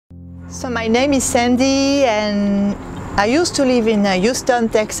So my name is Sandy and I used to live in Houston,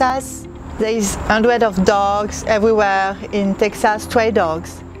 Texas. There is hundreds of dogs everywhere in Texas, stray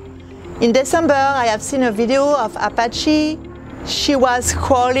dogs. In December, I have seen a video of Apache. She was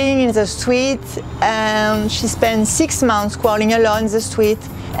crawling in the street and she spent 6 months crawling alone in the street,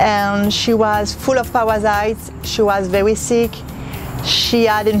 and she was full of parasites. She was very sick. She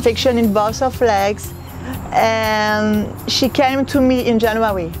had infection in both her legs, and she came to me in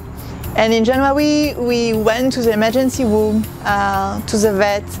January. And in January, we went to the emergency room, to the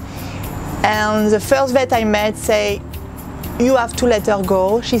vet, and the first vet I met said, "You have to let her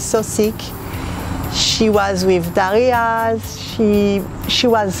go, she's so sick." She was with diarrhea, she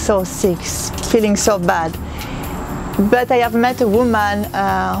was so sick, feeling so bad. But I have met a woman,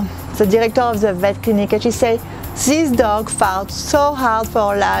 the director of the vet clinic, and she said, "This dog fought so hard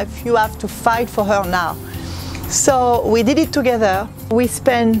for her life, you have to fight for her now." So we did it together. We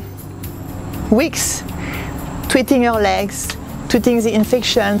spent weeks treating her legs, treating the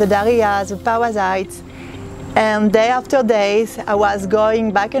infection, the diarrhea, the parasites. And day after days, I was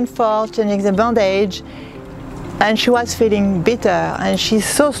going back and forth, changing the bandage, and she was feeling better. And she's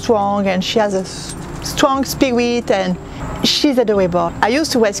so strong, and she has a strong spirit, and she's adorable. I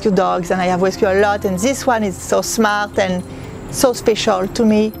used to rescue dogs, and I have rescued a lot, and this one is so smart and so special to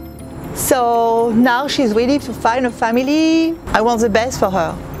me. So now she's ready to find a family. I want the best for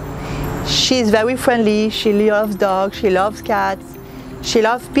her. She's very friendly, she loves dogs, she loves cats, she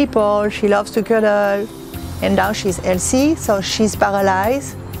loves people, she loves to cuddle. And now she's healthy, so she's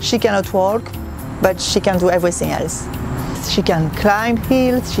paralyzed. She cannot walk, but she can do everything else. She can climb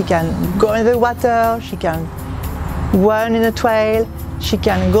hills, she can go in the water, she can run in a trail, she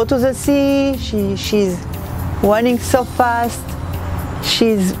can go to the sea. She's running so fast.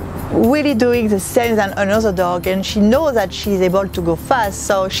 She's really doing the same as another dog, and she knows that she's able to go fast,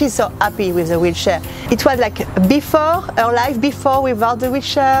 so she's so happy with the wheelchair. It was like before, her life before without the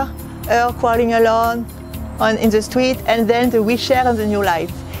wheelchair, her crawling alone in the street, and then the wheelchair and the new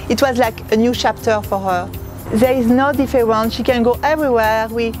life. It was like a new chapter for her. There is no difference, she can go everywhere,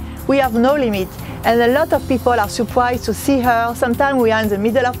 we have no limit. And a lot of people are surprised to see her. Sometimes we are in the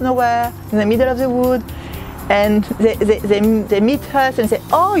middle of nowhere, in the middle of the wood, and they meet us and say,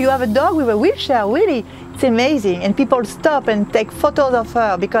 "Oh, you have a dog with a wheelchair, really?" It's amazing. And people stop and take photos of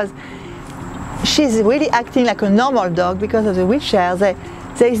her because she's really acting like a normal dog because of the wheelchair. There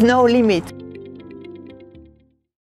is no limit.